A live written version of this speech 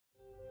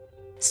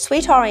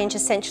Sweet orange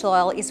essential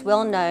oil is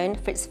well known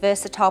for its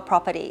versatile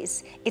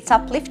properties. It's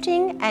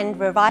uplifting and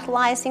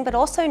revitalising, but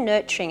also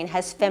nurturing and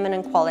has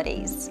feminine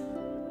qualities.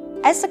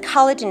 As the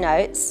colour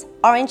denotes,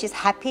 orange is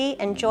happy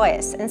and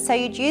joyous, and so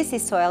you'd use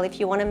this oil if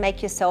you want to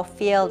make yourself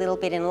feel a little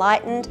bit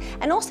enlightened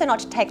and also not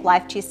to take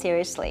life too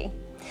seriously.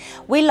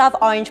 We love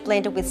orange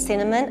blended with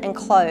cinnamon and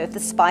clove, the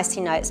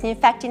spicy notes. And in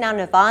fact, in our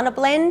Nirvana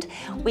blend,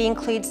 we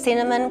include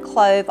cinnamon,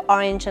 clove,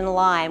 orange and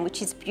lime,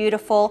 which is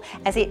beautiful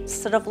as it's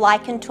sort of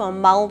likened to a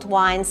mulled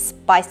wine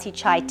spicy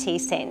chai tea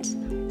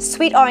scent.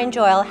 Sweet orange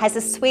oil has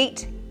a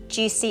sweet,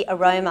 juicy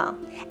aroma.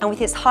 And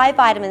with its high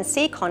vitamin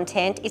C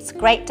content, it's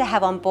great to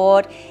have on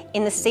board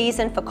in the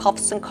season for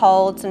coughs and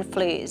colds and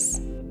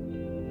flus.